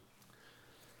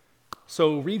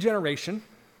So regeneration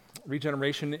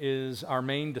is our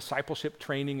main discipleship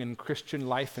training and Christian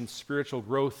life and spiritual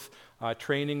growth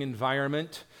training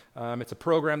environment. It's a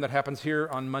program that happens here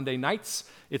on Monday nights.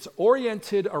 It's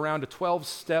oriented around a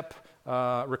 12-step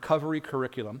recovery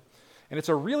curriculum. And it's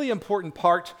a really important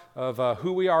part of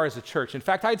who we are as a church. In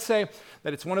fact, I'd say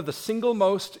that it's one of the single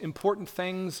most important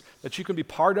things that you can be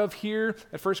part of here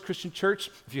at First Christian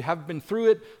Church. If you haven't been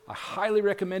through it, I highly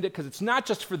recommend it because it's not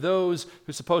just for those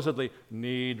who supposedly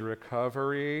need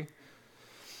recovery.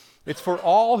 It's for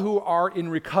all who are in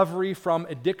recovery from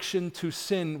addiction to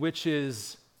sin, which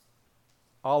is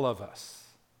all of us.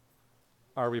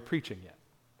 Are we preaching yet?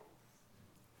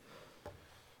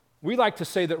 We like to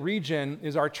say that Regen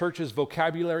is our church's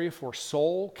vocabulary for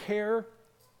soul care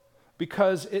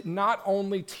because it not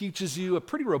only teaches you a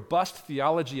pretty robust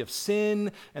theology of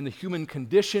sin and the human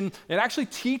condition, it actually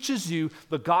teaches you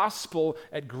the gospel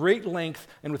at great length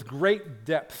and with great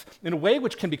depth in a way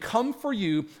which can become for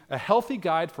you a healthy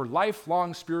guide for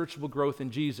lifelong spiritual growth in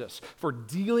Jesus, for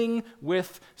dealing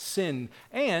with sin,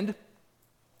 and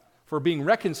for being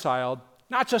reconciled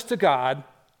not just to God,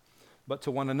 but to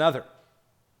one another.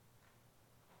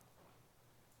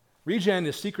 Regen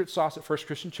is secret sauce at First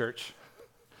Christian Church,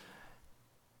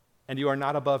 and you are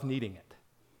not above needing it.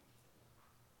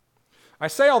 I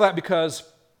say all that because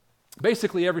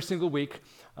basically every single week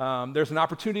there's an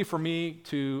opportunity for me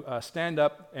to stand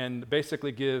up and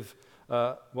basically give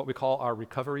what we call our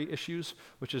recovery issues,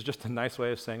 which is just a nice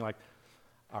way of saying like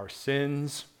our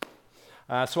sins.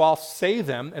 So I'll say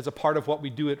them as a part of what we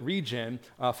do at Regen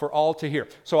for all to hear.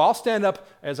 So I'll stand up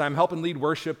as I'm helping lead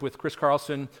worship with Chris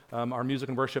Carlson, our music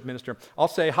and worship minister. I'll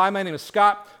say, hi, my name is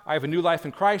Scott. I have a new life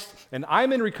in Christ, and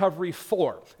I'm in recovery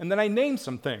for. And then I name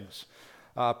some things.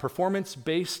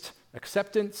 Performance-based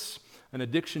acceptance, an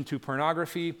addiction to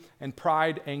pornography, and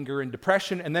pride, anger, and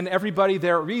depression. And then everybody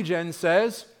there at Regen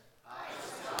says, hi,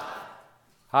 Scott.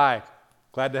 Hi,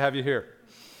 glad to have you here.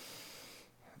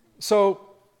 So,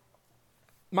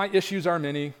 my issues are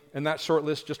many, and that short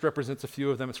list just represents a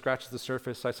few of them. It scratches the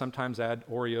surface. I sometimes add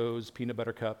Oreos, peanut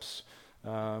butter cups,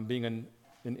 being an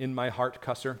in my heart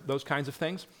cusser, those kinds of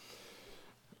things.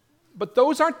 But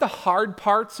those aren't the hard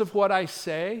parts of what I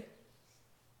say.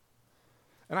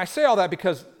 And I say all that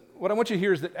because what I want you to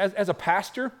hear is that as a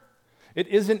pastor, it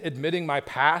isn't admitting my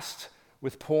past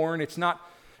with porn. It's not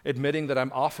admitting that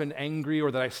I'm often angry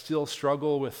or that I still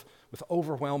struggle with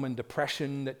overwhelm and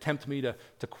depression that tempt me to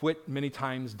quit many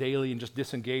times daily and just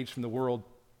disengage from the world.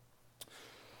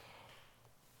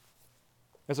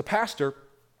 As a pastor,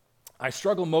 I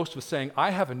struggle most with saying,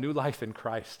 I have a new life in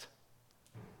Christ.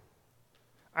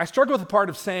 I struggle with the part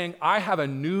of saying, I have a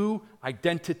new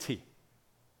identity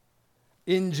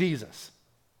in Jesus.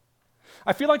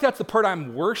 I feel like that's the part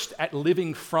I'm worst at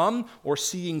living from or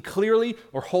seeing clearly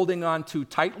or holding on to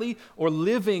tightly or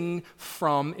living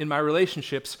from in my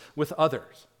relationships with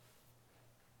others.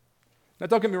 Now,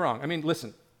 don't get me wrong. I mean,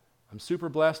 listen, I'm super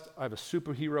blessed. I have a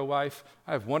superhero wife.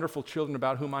 I have wonderful children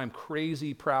about whom I'm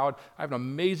crazy proud. I have an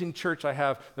amazing church I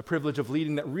have the privilege of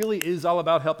leading that really is all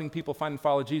about helping people find and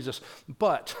follow Jesus.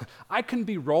 But I can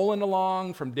be rolling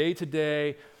along from day to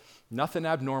day. Nothing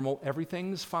abnormal.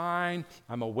 Everything's fine.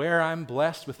 I'm aware I'm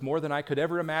blessed with more than I could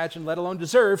ever imagine, let alone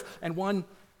deserve. And one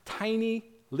tiny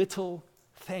little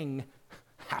thing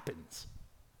happens.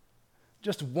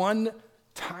 Just one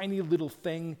tiny little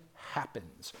thing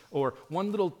happens. Or one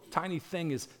little tiny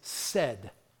thing is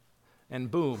said.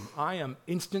 And boom, I am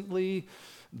instantly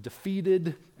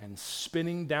defeated and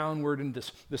spinning downward in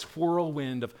this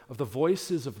whirlwind of the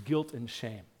voices of guilt and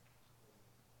shame.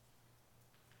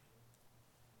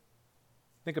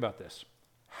 Think about this.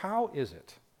 How is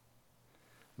it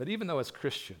that even though as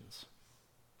Christians,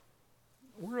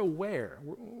 we're aware,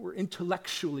 we're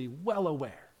intellectually well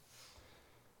aware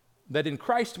that in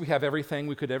Christ we have everything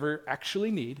we could ever actually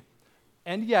need,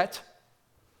 and yet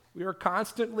we are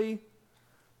constantly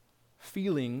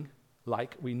feeling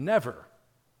like we never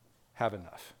have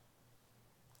enough?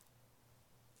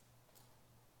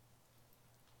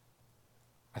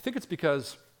 I think it's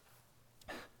because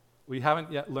we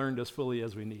haven't yet learned as fully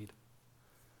as we need.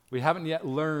 We haven't yet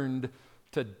learned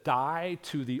to die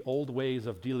to the old ways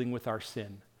of dealing with our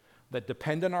sin that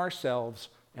depend on ourselves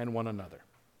and one another.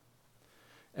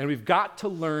 And we've got to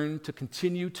learn to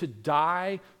continue to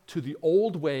die to the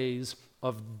old ways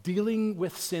of dealing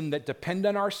with sin that depend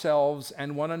on ourselves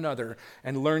and one another,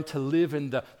 and learn to live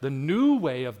in the new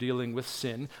way of dealing with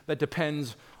sin that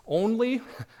depends only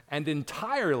and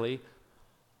entirely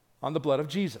on the blood of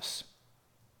Jesus.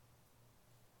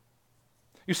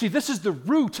 You see, this is the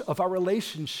root of our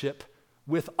relationship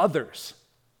with others.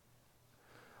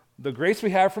 the grace we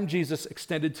have from Jesus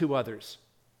extended to others.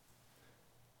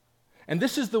 And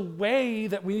this is the way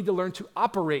that we need to learn to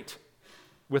operate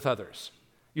with others.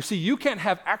 You see, you can't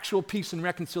have actual peace and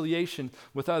reconciliation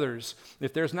with others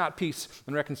if there's not peace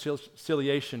and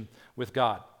reconciliation with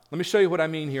God. Let me show you what I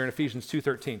mean here in Ephesians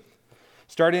 2:13.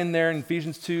 Start in there in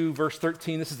Ephesians 2, verse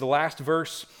 13. This is the last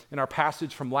verse in our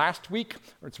passage from last week.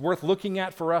 It's worth looking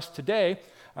at for us today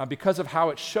because of how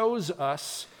it shows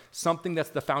us something that's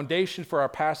the foundation for our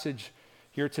passage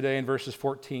here today in verses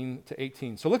 14 to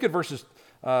 18. So look at verses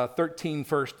 13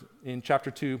 first in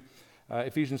chapter 2,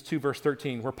 Ephesians 2, verse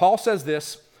 13, where Paul says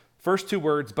this, first two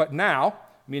words, but now,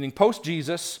 meaning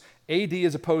post-Jesus, AD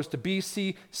as opposed to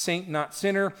BC, saint not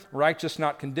sinner, righteous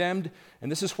not condemned.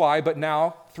 And this is why, but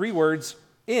now, three words,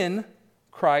 in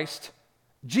Christ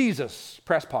Jesus.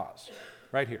 Press pause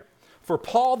right here. For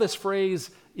Paul, this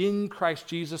phrase, in Christ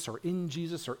Jesus or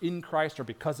in Christ or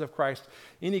because of Christ,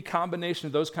 any combination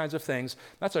of those kinds of things,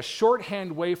 that's a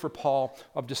shorthand way for Paul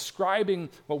of describing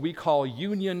what we call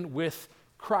union with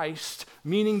Christ,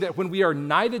 meaning that when we are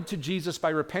united to Jesus by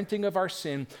repenting of our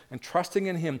sin and trusting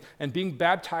in him and being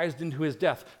baptized into his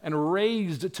death and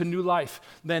raised to new life,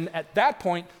 then at that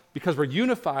point, because we're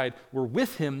unified, we're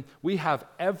with him, we have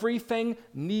everything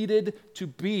needed to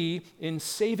be in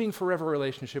saving forever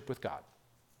relationship with God.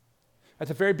 At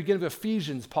the very beginning of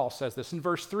Ephesians, Paul says this in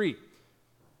verse 3.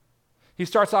 He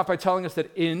starts off by telling us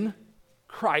that in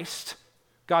Christ,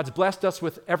 God's blessed us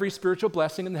with every spiritual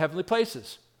blessing in the heavenly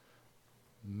places.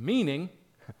 Meaning,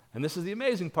 and this is the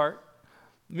amazing part,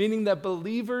 meaning that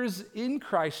believers in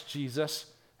Christ Jesus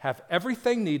have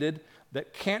everything needed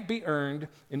that can't be earned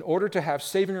in order to have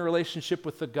saving a relationship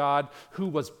with the God who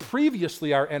was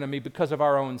previously our enemy because of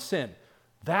our own sin.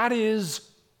 That is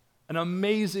an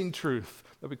amazing truth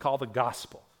that we call the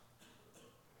gospel.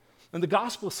 And the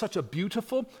gospel is such a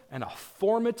beautiful and a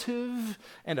formative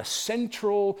and a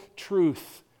central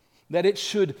truth that it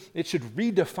should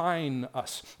redefine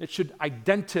us. It should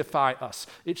identify us.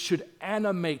 It should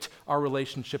animate our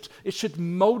relationships. It should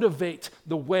motivate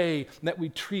the way that we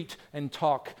treat and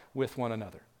talk with one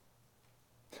another.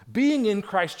 Being in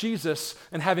Christ Jesus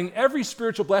and having every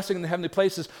spiritual blessing in the heavenly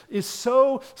places is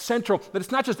so central that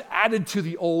it's not just added to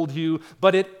the old you,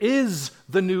 but it is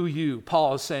the new you,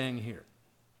 Paul is saying here.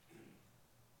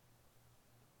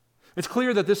 It's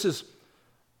clear that this is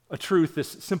a truth, this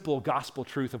simple gospel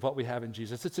truth of what we have in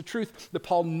Jesus. It's a truth that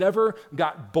Paul never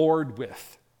got bored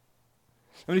with.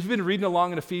 I mean, if you've been reading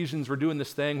along in Ephesians, we're doing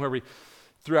this thing where we,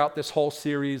 throughout this whole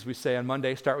series, we say on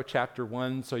Monday, start with chapter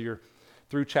 1, so you're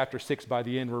through chapter 6 by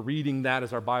the end. We're reading that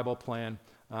as our Bible plan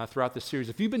throughout this series.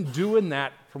 If you've been doing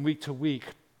that from week to week,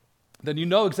 then you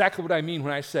know exactly what I mean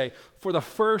when I say, for the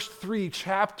first 3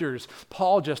 chapters,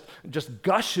 Paul just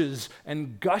gushes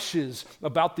and gushes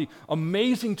about the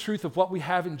amazing truth of what we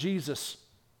have in Jesus.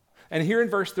 And here in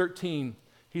verse 13,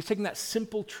 he's taking that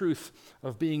simple truth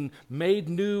of being made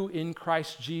new in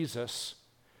Christ Jesus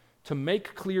to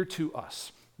make clear to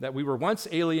us that we were once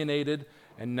alienated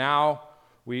and now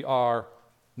we are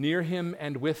near him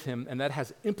and with him, and that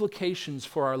has implications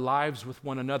for our lives with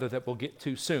one another that we'll get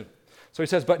to soon. So he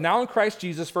says, but now in Christ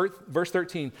Jesus, verse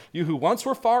 13, you who once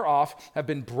were far off have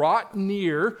been brought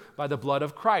near by the blood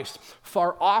of Christ.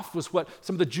 Far off was what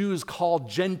some of the Jews called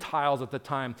Gentiles at the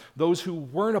time, those who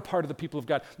weren't a part of the people of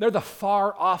God. They're the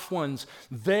far off ones.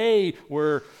 They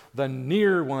were the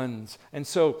near ones. And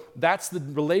so that's the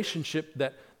relationship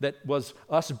that was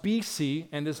us BC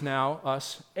and is now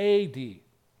us AD.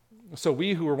 So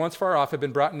we who were once far off have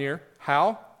been brought near.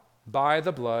 How? By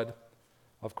the blood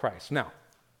of Christ. Now,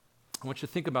 I want you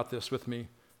to think about this with me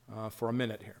for a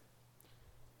minute here.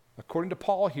 According to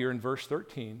Paul here in verse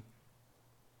 13,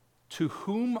 to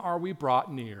whom are we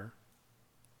brought near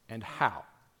and how?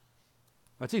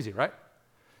 That's easy, right?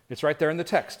 It's right there in the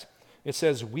text. It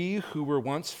says, we who were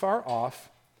once far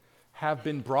off have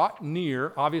been brought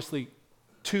near, obviously,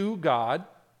 to God.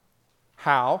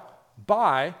 How?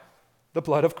 By the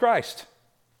blood of Christ.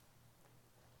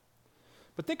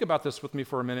 But think about this with me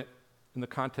for a minute in the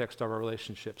context of our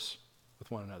relationships with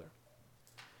one another.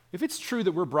 If it's true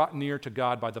that we're brought near to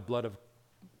God by the blood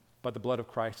of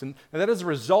Christ, and that as a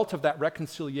result of that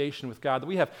reconciliation with God, that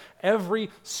we have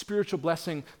every spiritual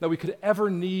blessing that we could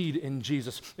ever need in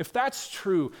Jesus, if that's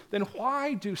true, then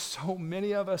why do so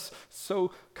many of us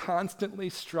so constantly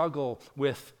struggle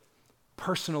with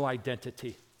personal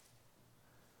identity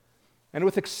and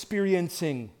with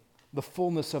experiencing the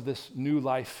fullness of this new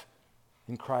life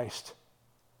in Christ?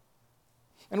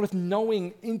 And with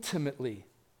knowing intimately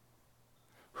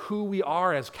who we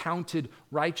are as counted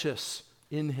righteous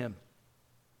in him.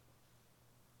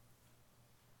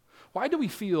 Why do we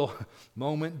feel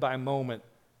moment by moment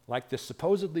like this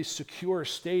supposedly secure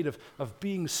state of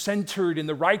being centered in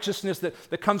the righteousness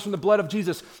that comes from the blood of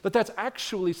Jesus, but that's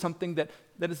actually something that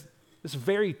is this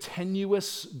very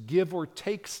tenuous give or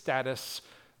take status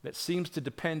that seems to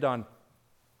depend on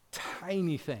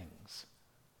tiny things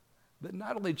that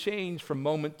not only change from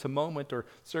moment to moment or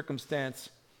circumstance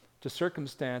to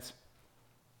circumstance,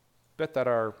 but that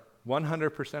are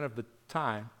 100% of the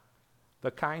time the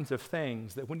kinds of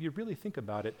things that, when you really think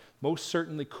about it, most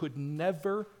certainly could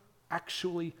never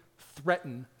actually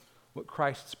threaten what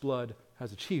Christ's blood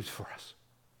has achieved for us.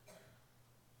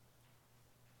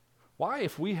 Why,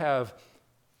 if we have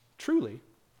truly,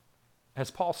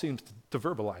 as Paul seems to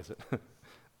verbalize it,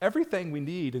 everything we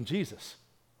need in Jesus,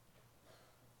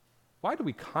 why do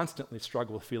we constantly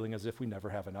struggle with feeling as if we never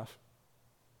have enough?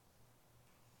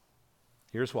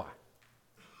 Here's why.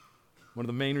 One of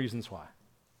the main reasons why.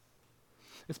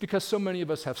 It's because so many of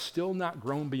us have still not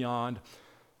grown beyond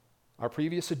our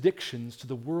previous addictions to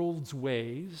the world's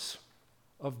ways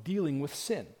of dealing with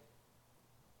sin.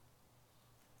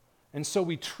 And so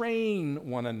we train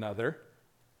one another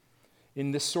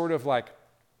in this sort of like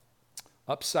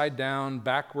upside down,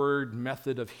 backward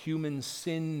method of human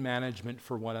sin management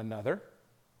for one another,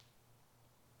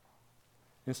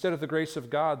 instead of the grace of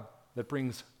God that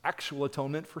brings actual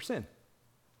atonement for sin.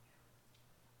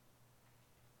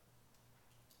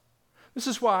 This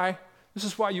is why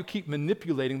you keep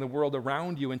manipulating the world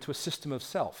around you into a system of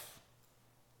self.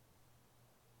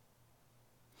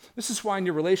 This is why in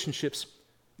your relationships,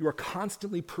 you are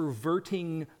constantly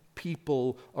perverting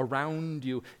people around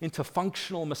you into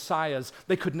functional messiahs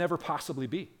they could never possibly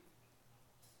be.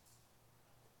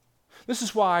 This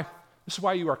is why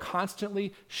you are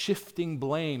constantly shifting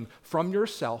blame from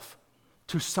yourself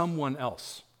to someone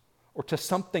else or to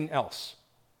something else.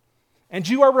 And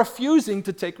you are refusing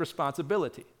to take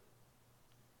responsibility.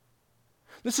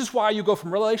 This is why you go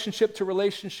from relationship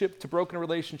to broken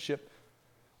relationship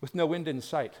with no end in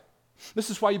sight. This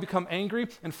is why you become angry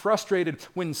and frustrated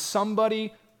when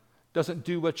somebody doesn't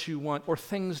do what you want or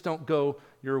things don't go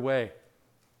your way.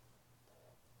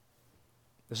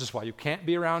 This is why you can't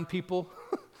be around people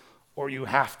or you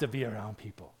have to be around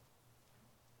people.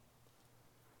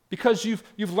 Because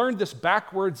you've learned this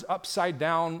backwards, upside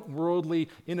down, worldly,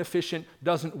 inefficient,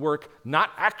 doesn't work,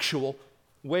 not actual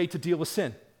way to deal with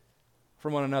sin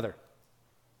from one another.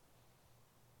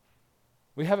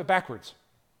 We have it backwards.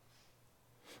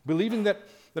 Believing that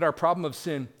our problem of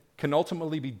sin can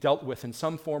ultimately be dealt with in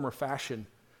some form or fashion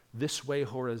this way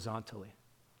horizontally,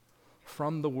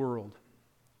 from the world,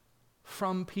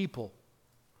 from people,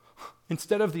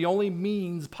 instead of the only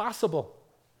means possible.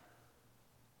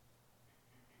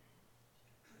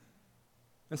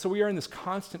 And so we are in this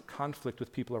constant conflict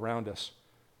with people around us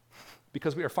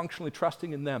because we are functionally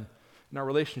trusting in them, in our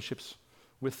relationships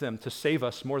with them, to save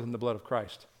us more than the blood of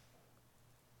Christ.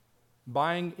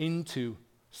 Buying into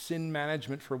sin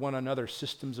management for one another,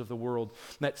 systems of the world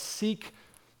that seek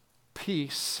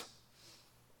peace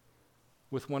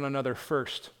with one another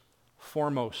first,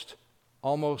 foremost,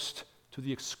 almost to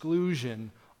the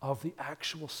exclusion of the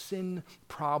actual sin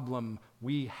problem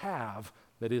we have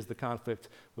that is the conflict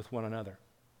with one another.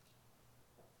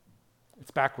 It's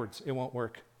backwards. It won't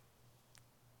work.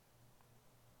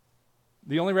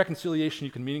 The only reconciliation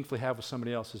you can meaningfully have with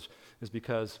somebody else is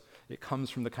because it comes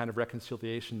from the kind of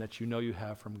reconciliation that you know you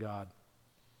have from God.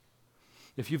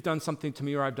 If you've done something to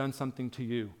me or I've done something to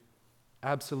you,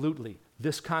 absolutely,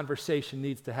 this conversation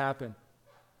needs to happen.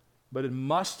 But it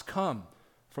must come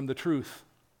from the truth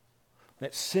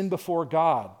that sin before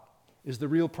God is the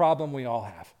real problem we all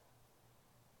have.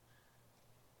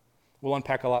 We'll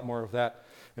unpack a lot more of that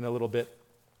in a little bit.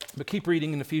 But keep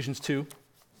reading in Ephesians 2,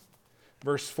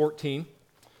 verse 14.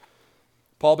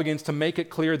 Paul begins to make it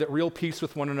clear that real peace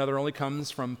with one another only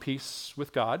comes from peace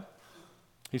with God.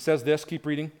 He says this, keep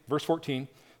reading, verse 14,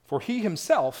 "For he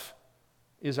himself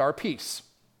is our peace."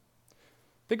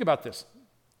 Think about this.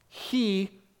 He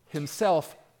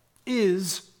himself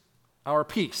is our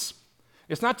peace.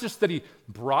 It's not just that he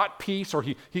brought peace or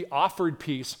he offered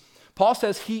peace. Paul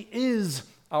says he is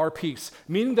our peace,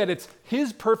 meaning that it's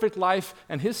his perfect life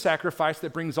and his sacrifice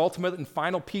that brings ultimate and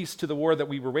final peace to the war that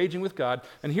we were waging with God.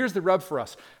 And here's the rub for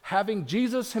us. Having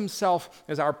Jesus himself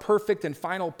as our perfect and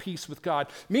final peace with God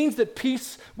means that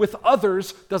peace with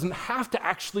others doesn't have to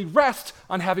actually rest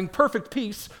on having perfect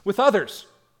peace with others.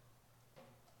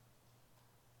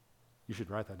 You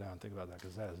should write that down and think about that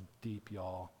because that is deep,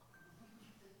 y'all.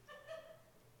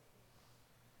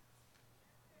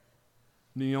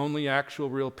 The only actual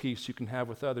real peace you can have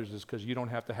with others is because you don't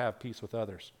have to have peace with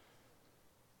others.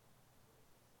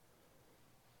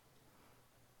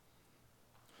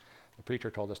 The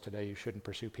preacher told us today you shouldn't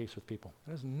pursue peace with people.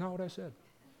 That is not what I said.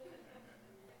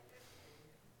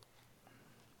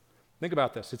 Think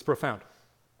about this. It's profound.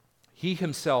 He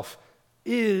himself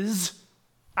is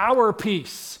our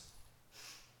peace.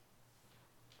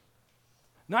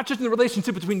 Not just in the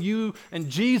relationship between you and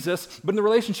Jesus, but in the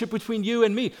relationship between you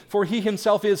and me. For he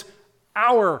himself is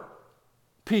our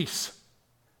peace.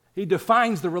 He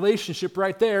defines the relationship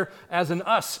right there as an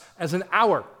us, as an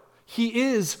our. He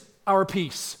is our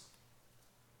peace.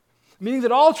 Meaning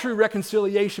that all true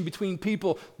reconciliation between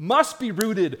people must be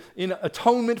rooted in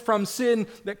atonement from sin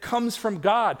that comes from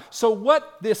God. So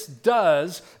what this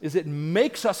does is it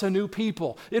makes us a new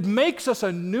people. It makes us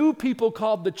a new people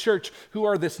called the church, who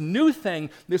are this new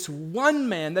thing, this one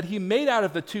man that he made out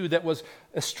of the two that was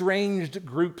estranged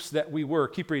groups that we were.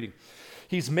 Keep reading.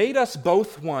 He's made us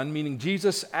both one, meaning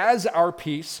Jesus as our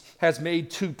peace has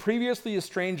made two previously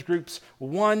estranged groups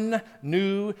one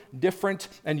new, different,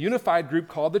 and unified group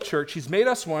called the church. He's made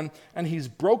us one, and he's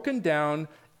broken down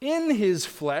in his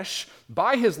flesh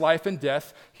by his life and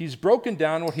death. He's broken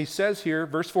down what he says here,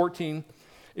 verse 14,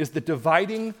 is the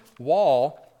dividing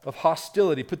wall of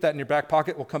hostility. Put that in your back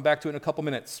pocket. We'll come back to it in a couple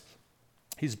minutes.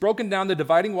 He's broken down the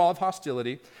dividing wall of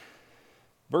hostility,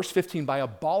 verse 15, by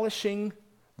abolishing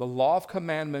the law of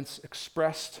commandments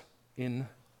expressed in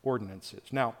ordinances.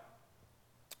 Now,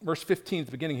 verse 15 at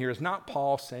the beginning here is not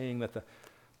Paul saying that the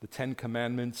Ten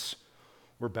Commandments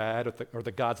were bad or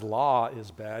that God's law is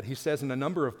bad. He says in a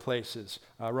number of places,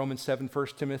 Romans 7, 1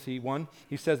 Timothy 1,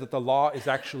 he says that the law is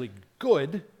actually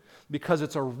good because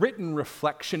it's a written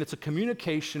reflection, it's a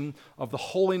communication of the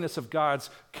holiness of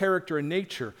God's character and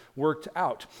nature worked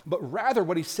out. But rather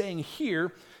what he's saying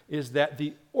here is that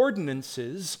the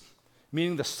ordinances,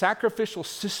 meaning the sacrificial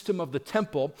system of the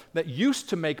temple that used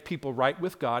to make people right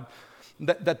with God,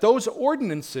 that those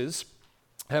ordinances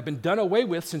have been done away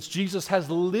with since Jesus has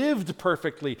lived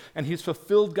perfectly and he's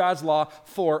fulfilled God's law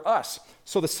for us.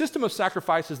 So the system of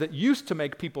sacrifices that used to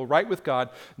make people right with God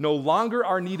no longer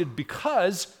are needed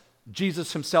because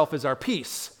Jesus himself is our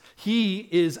peace. He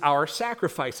is our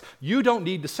sacrifice. You don't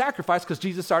need to sacrifice because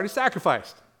Jesus already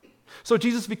sacrificed. So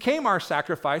Jesus became our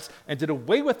sacrifice and did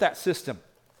away with that system,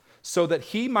 so that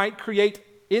he might create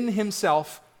in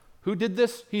himself, who did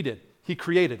this? He did. He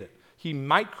created it. He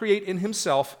might create in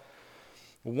himself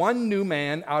one new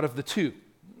man out of the two.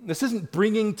 This isn't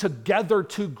bringing together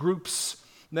two groups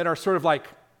that are sort of like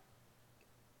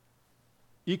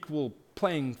equal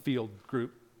playing field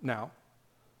group now.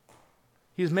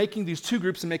 He's making these two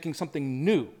groups and making something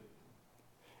new.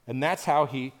 And that's how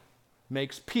he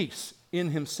makes peace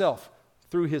in himself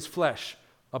through his flesh,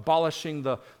 abolishing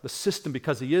the system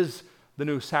because he is the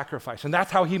new sacrifice. And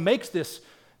that's how he makes this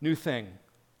new thing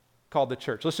called the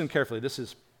church. Listen carefully. This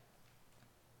is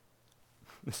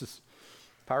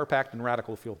power-packed and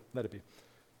radical, if you'll let it be.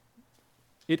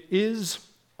 It is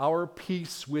our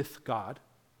peace with God.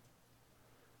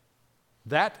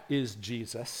 That is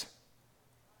Jesus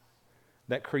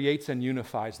that creates and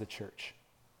unifies the church.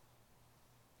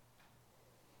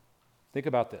 Think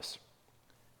about this.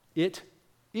 It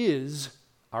is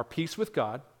our peace with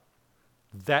God,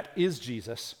 that is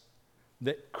Jesus,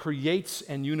 that creates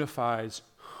and unifies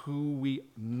who we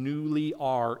newly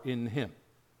are in him.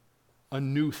 A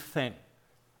new thing,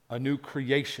 a new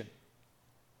creation.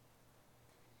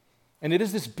 And it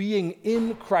is this being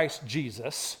in Christ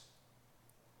Jesus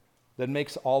that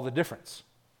makes all the difference.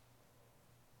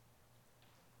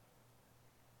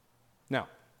 Now,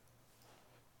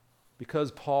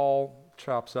 because Paul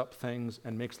chops up things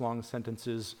and makes long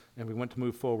sentences, and we want to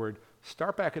move forward,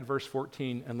 start back at verse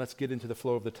 14, and let's get into the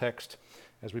flow of the text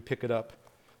as we pick it up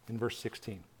in verse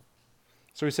 16.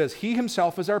 So he says, he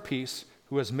himself is our peace,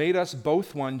 who has made us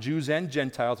both one, Jews and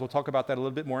Gentiles. We'll talk about that a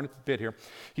little bit more in a bit here.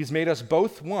 He's made us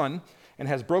both one and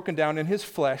has broken down in his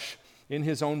flesh, in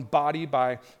his own body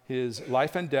by his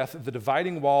life and death, the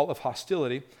dividing wall of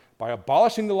hostility, by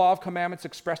abolishing the law of commandments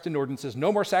expressed in ordinances,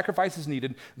 no more sacrifices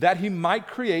needed, that he might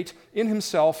create in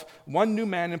himself one new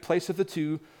man in place of the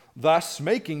two, thus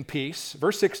making peace.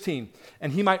 Verse 16,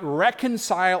 and he might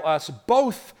reconcile us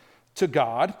both to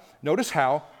God. Notice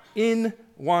how, in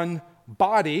one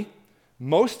body.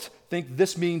 Most think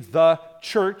this means the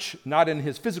church, not in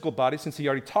his physical body, since he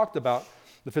already talked about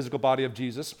the physical body of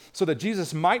Jesus, so that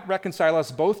Jesus might reconcile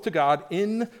us both to God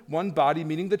in one body,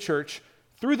 meaning the church,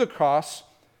 through the cross,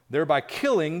 thereby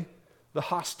killing the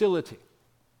hostility.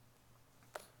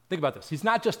 Think about this. He's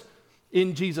not just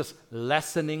in Jesus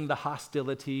lessening the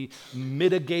hostility,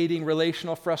 mitigating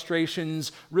relational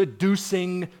frustrations,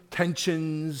 reducing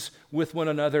tensions with one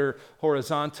another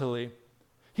horizontally.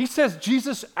 He says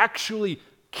Jesus actually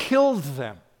killed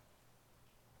them.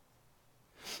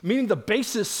 meaning the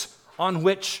basis on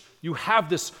which you have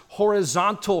this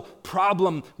horizontal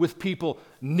problem with people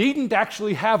needn't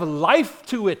actually have life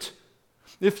to it.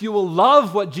 If you will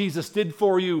love what Jesus did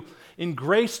for you in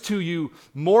grace to you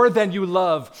more than you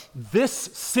love this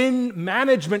sin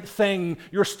management thing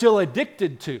you're still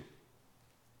addicted to.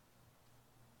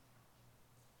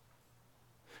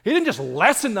 He didn't just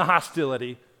lessen the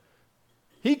hostility,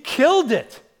 he killed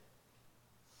it.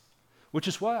 Which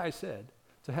is why I said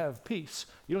to have peace,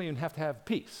 you don't even have to have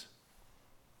peace.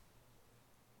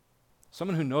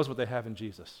 Someone who knows what they have in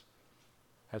Jesus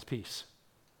has peace,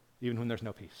 even when there's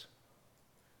no peace.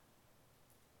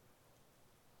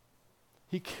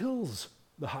 He kills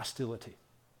the hostility.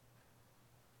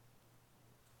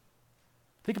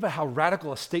 Think about how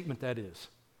radical a statement that is.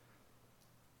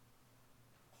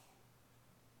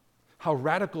 How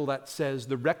radical that says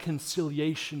the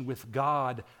reconciliation with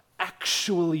God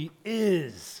actually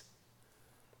is.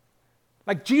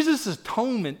 Like Jesus'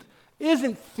 atonement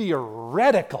isn't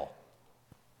theoretical.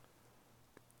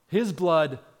 His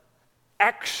blood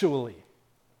actually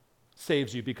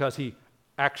saves you because he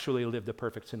actually lived a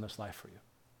perfect sinless life for you.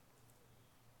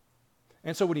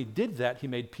 And so when he did that, he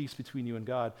made peace between you and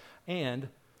God and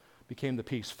became the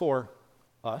peace for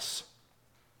us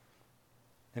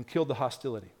and killed the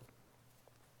hostility.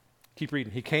 Keep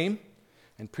reading. He came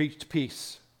and preached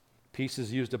peace. Peace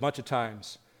is used a bunch of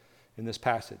times in this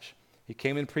passage. He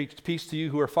came and preached peace to you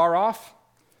who are far off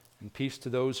and peace to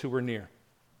those who were near.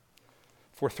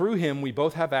 For through him we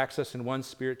both have access in one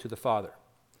spirit to the Father.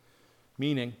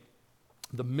 Meaning,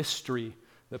 the mystery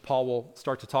that Paul will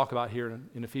start to talk about here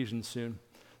in Ephesians soon.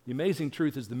 The amazing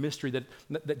truth is the mystery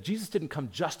that Jesus didn't come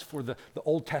just for the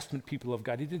Old Testament people of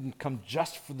God. He didn't come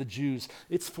just for the Jews.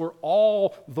 It's for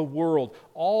all the world,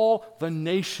 all the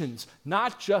nations,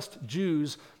 not just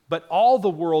Jews, but all the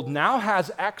world now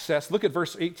has access. Look at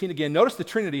verse 18 again. Notice the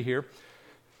Trinity here.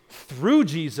 Through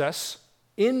Jesus,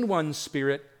 in one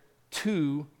Spirit,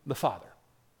 to the Father.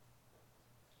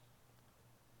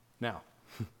 Now,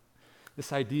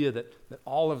 this idea that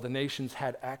all of the nations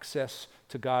had access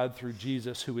to God through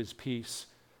Jesus, who is peace,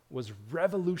 was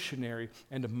revolutionary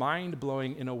and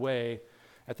mind-blowing in a way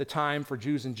at the time for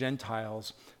Jews and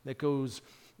Gentiles that goes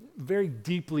very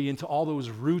deeply into all those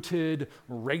rooted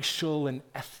racial and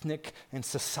ethnic and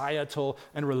societal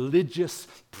and religious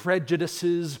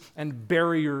prejudices and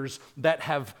barriers that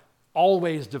have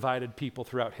always divided people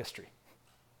throughout history.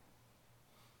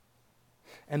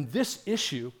 And this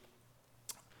issue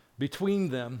between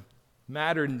them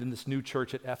mattered in this new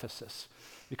church at Ephesus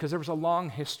because there was a long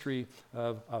history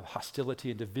of hostility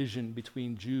and division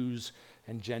between Jews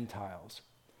and Gentiles.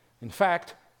 In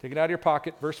fact, take it out of your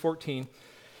pocket, verse 14.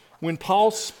 When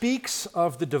Paul speaks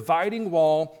of the dividing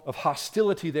wall of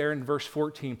hostility there in verse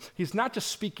 14, he's not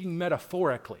just speaking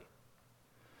metaphorically.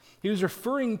 He was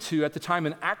referring to, at the time,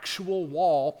 an actual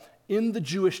wall in the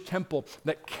Jewish temple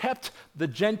that kept the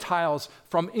Gentiles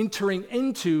from entering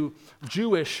into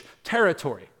Jewish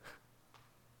territory.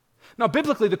 Now,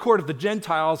 biblically, the court of the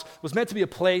Gentiles was meant to be a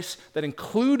place that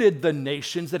included the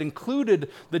nations, that included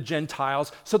the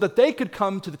Gentiles, so that they could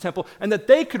come to the temple and that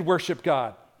they could worship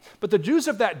God. But the Jews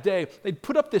of that day, they'd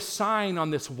put up this sign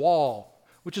on this wall,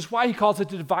 which is why he calls it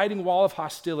the dividing wall of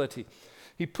hostility.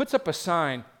 He puts up a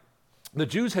sign. The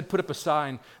Jews had put up a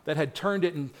sign that had turned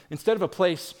it, instead of a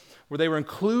place where they were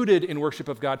included in worship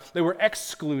of God, they were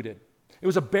excluded. It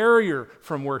was a barrier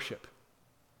from worship.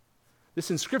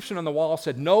 This inscription on the wall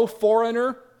said, "No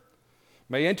foreigner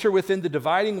may enter within the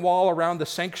dividing wall around the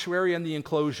sanctuary and the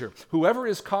enclosure. Whoever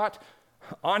is caught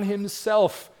on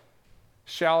himself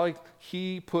shall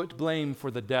he put blame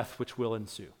for the death which will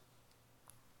ensue."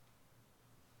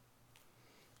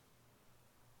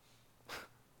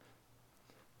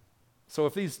 So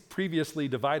if these previously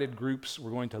divided groups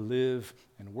were going to live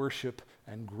and worship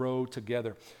and grow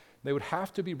together, they would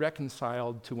have to be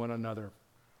reconciled to one another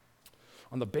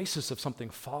on the basis of something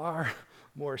far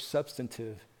more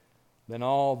substantive than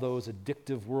all those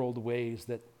addictive world ways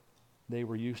that they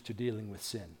were used to dealing with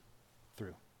sin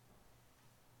through.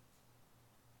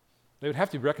 They would have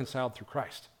to be reconciled through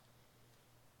Christ.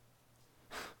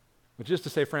 Which is to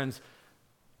say, friends,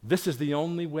 this is the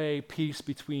only way peace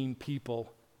between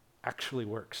people actually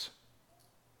works.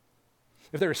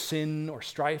 If there is sin or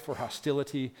strife or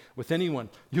hostility with anyone,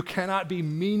 you cannot be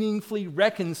meaningfully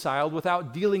reconciled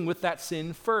without dealing with that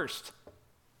sin first.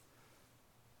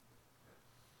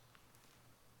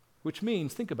 Which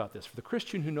means, think about this, for the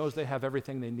Christian who knows they have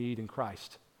everything they need in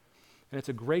Christ, and it's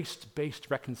a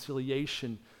grace-based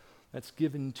reconciliation that's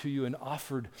given to you and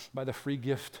offered by the free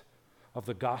gift of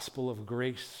the gospel of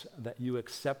grace that you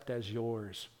accept as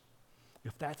yours.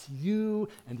 if that's you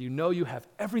and you know you have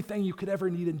everything you could ever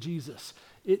need in Jesus,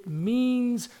 it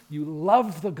means you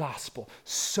love the gospel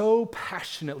so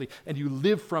passionately and you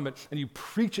live from it and you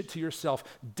preach it to yourself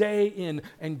day in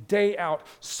and day out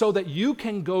so that you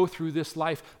can go through this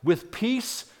life with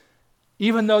peace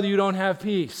even though you don't have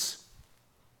peace.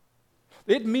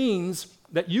 It means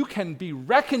that you can be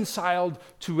reconciled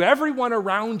to everyone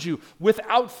around you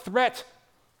without threat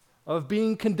of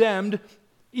being condemned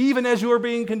even as you are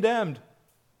being condemned.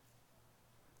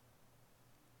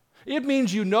 It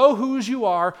means you know whose you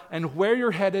are and where you're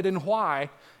headed and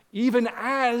why, even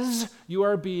as you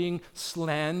are being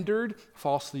slandered,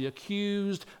 falsely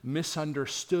accused,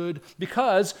 misunderstood,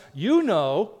 because you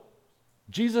know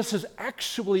Jesus has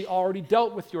actually already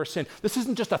dealt with your sin. This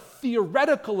isn't just a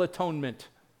theoretical atonement.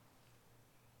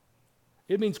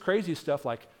 It means crazy stuff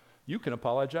like you can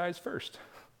apologize first.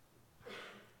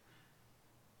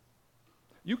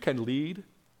 You can lead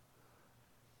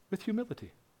with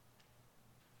humility.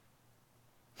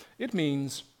 It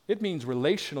means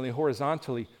relationally,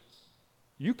 horizontally,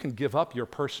 you can give up your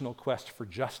personal quest for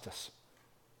justice.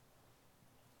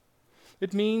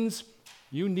 It means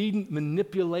you needn't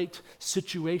manipulate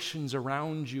situations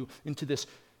around you into this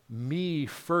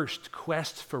me-first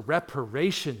quest for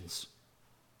reparations.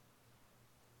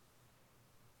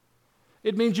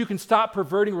 It means you can stop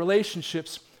perverting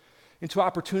relationships into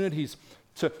opportunities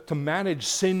to manage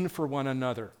sin for one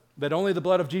another that only the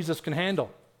blood of Jesus can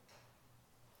handle.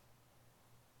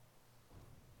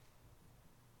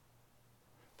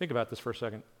 Think about this for a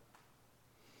second.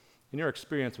 In your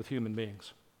experience with human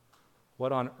beings,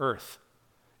 what on earth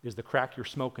is the crack you're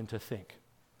smoking to think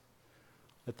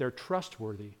that they're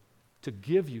trustworthy to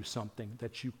give you something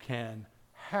that you can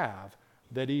have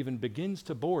that even begins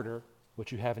to border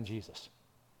what you have in Jesus?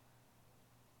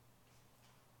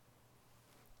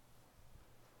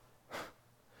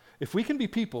 If we can be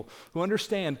people who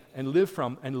understand and live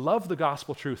from and love the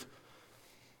gospel truth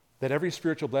that every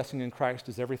spiritual blessing in Christ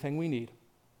is everything we need,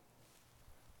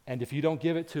 and if you don't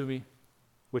give it to me,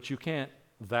 which you can't,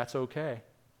 that's okay.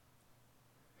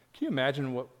 Can you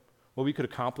imagine what we could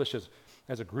accomplish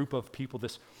as a group of people,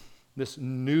 this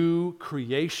new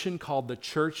creation called the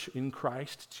church in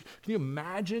Christ? Can you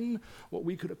imagine what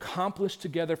we could accomplish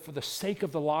together for the sake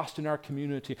of the lost in our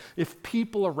community if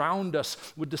people around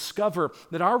us would discover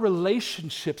that our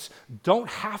relationships don't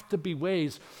have to be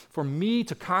ways for me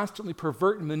to constantly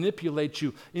pervert and manipulate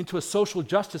you into a social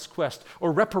justice quest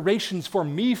or reparations for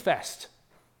me fest?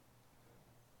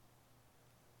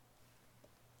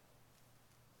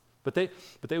 But they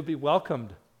would be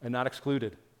welcomed and not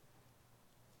excluded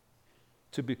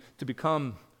to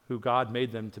become who God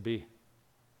made them to be.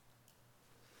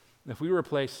 And if we were a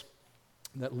place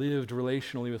that lived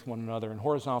relationally with one another in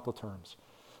horizontal terms,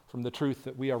 from the truth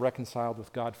that we are reconciled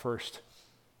with God first,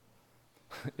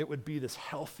 it would be this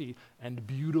healthy and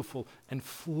beautiful and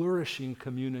flourishing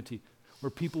community where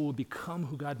people would become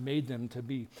who God made them to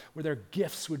be, where their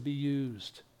gifts would be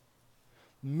used.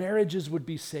 Marriages would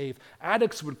be saved.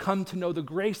 Addicts would come to know the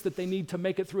grace that they need to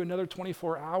make it through another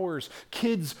 24 hours.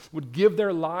 Kids would give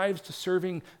their lives to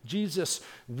serving Jesus.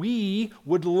 We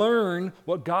would learn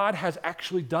what God has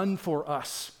actually done for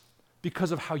us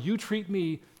because of how you treat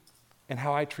me and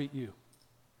how I treat you.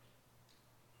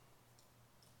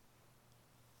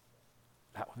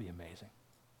 That would be amazing.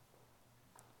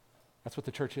 That's what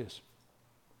the church is.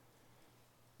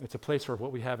 It's a place where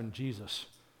what we have in Jesus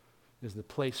is the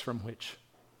place from which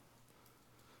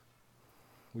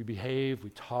we behave, we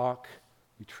talk,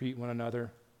 we treat one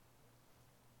another.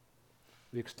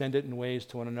 We extend it in ways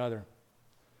to one another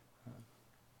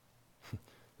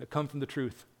that come from the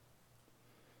truth.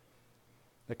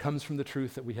 That comes from the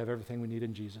truth that we have everything we need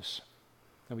in Jesus.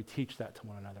 And we teach that to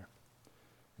one another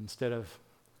instead of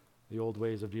the old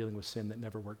ways of dealing with sin that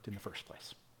never worked in the first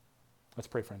place. Let's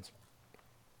pray, friends.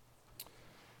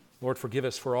 Lord, forgive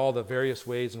us for all the various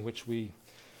ways in which we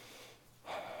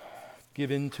give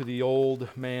in to the old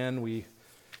man. We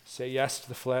say yes to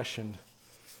the flesh and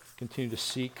continue to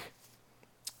seek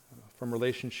from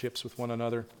relationships with one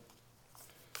another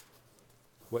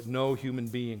what no human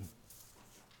being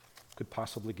could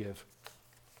possibly give.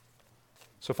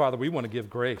 So, Father, we want to give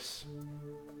grace.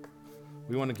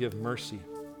 We want to give mercy.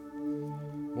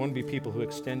 We want to be people who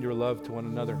extend your love to one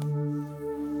another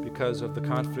because of the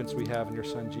confidence we have in your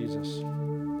Son, Jesus.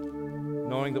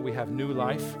 Knowing that we have new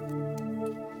life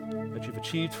that you've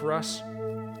achieved for us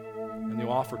and you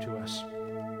offer to us,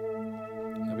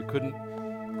 that we couldn't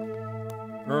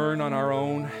earn on our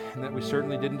own and that we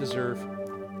certainly didn't deserve.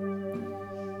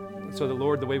 And so that,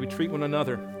 Lord, the way we treat one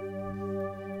another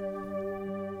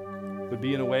would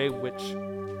be in a way which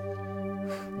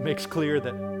makes clear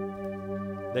that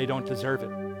they don't deserve it,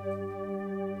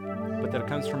 but that it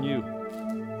comes from you.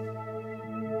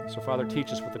 So, Father,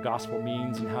 teach us what the gospel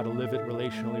means and how to live it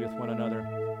relationally with one another,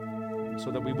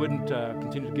 so that we wouldn't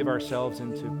continue to give ourselves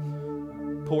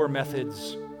into poor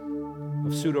methods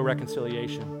of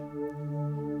pseudo-reconciliation.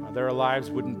 That our lives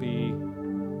wouldn't be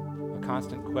a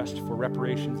constant quest for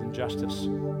reparations and justice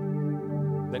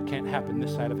that can't happen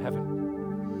this side of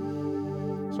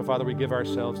heaven. So, Father, we give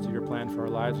ourselves to your plan for our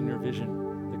lives and your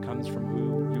vision that comes from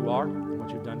who you are and what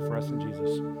you've done for us in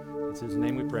Jesus. It's in his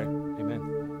name we pray.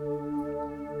 Amen.